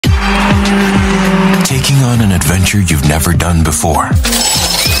Taking on an adventure you've never done before.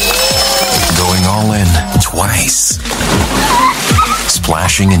 Going all in twice.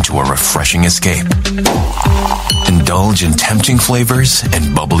 Splashing into a refreshing escape. Indulge in tempting flavors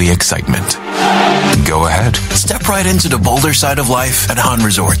and bubbly excitement. Go ahead. Step right into the bolder side of life at Hann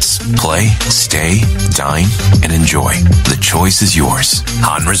Resorts. Play, stay, dine, and enjoy. The choice is yours.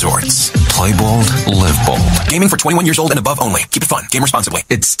 Hann Resorts. Play bold, live bold. Gaming for 21 years old and above only. Keep it fun. Game responsibly.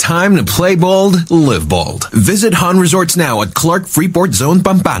 It's time to play bold, live bold. Visit Hann Resorts now at Clark Freeport Zone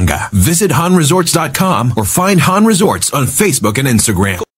Pampanga. Visit HannResorts.com or find Hann Resorts on Facebook and Instagram.